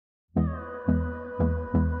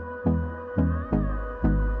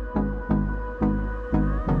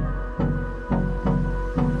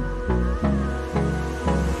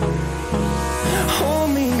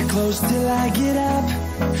close till I get up.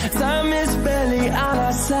 Time is barely on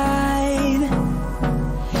our side.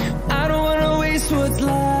 I don't wanna waste what's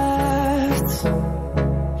left.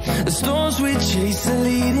 The storms we chase are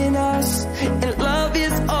leading us, and love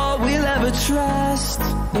is all we'll ever trust.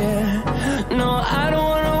 Yeah, no, I don't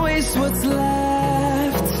wanna waste what's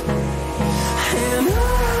left. And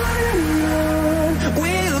on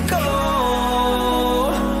we'll go,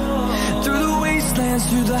 through the wastelands,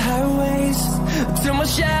 through the highways, till my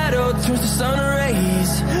shadow turns to sun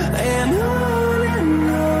rays. And on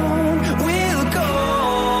we'll go,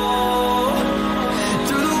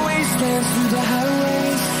 through the wastelands, through the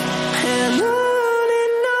highways, and on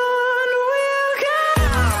we'll go.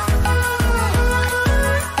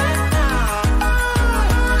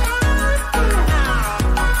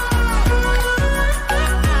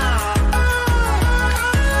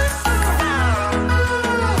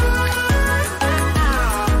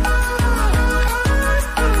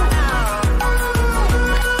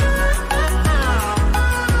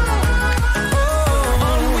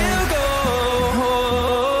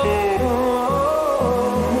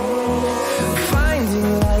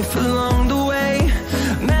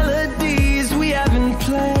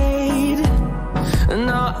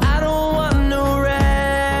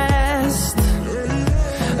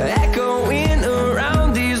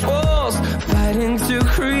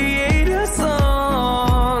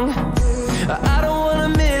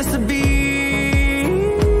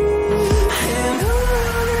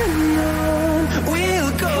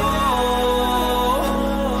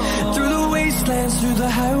 Through the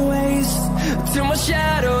highways, till my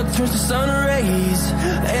shadow turns to sun rays.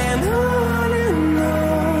 And on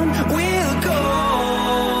we'll go,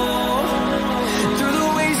 through the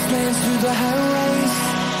wastelands, through the highways,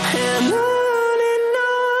 and on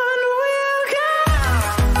we'll go.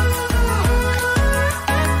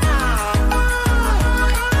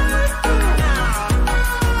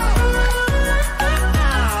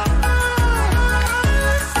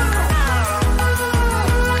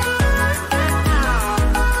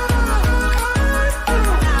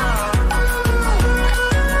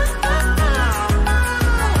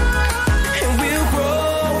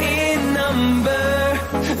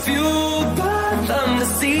 Fueled by them to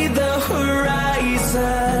see the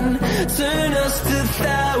horizon, turn us to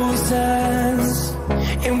thousands,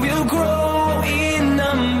 and we'll grow in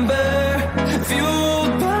number.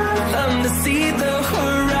 Fueled by them to see the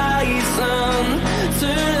horizon,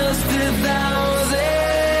 turn us to thousands,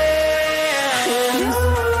 and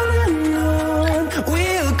on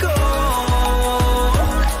we'll go,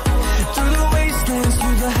 through the wastelands,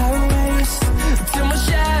 through the highways, till my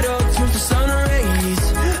shadow turns to sun rays.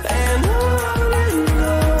 And on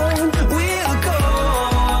we'll go,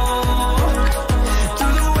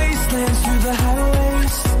 through the wastelands, through the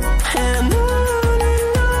highways, and on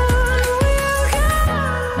we'll go.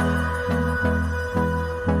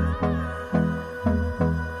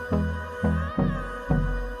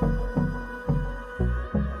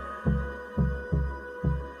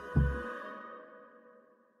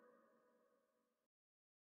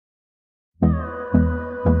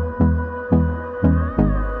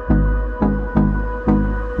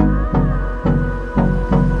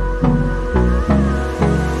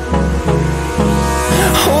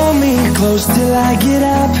 Close till I get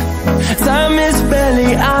up. Time is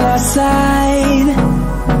barely on our side.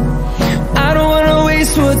 I don't wanna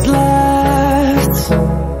waste what's left.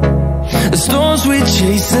 The storms we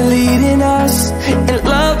chase are leading us, and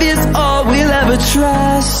love is all we'll ever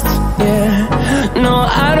trust. Yeah, no,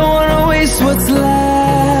 I don't wanna waste what's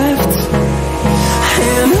left.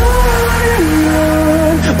 And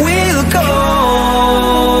on we'll go,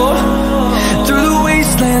 through the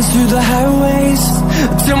wastelands, through the highways,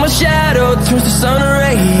 till my shadow turns to sun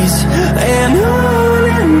rays. And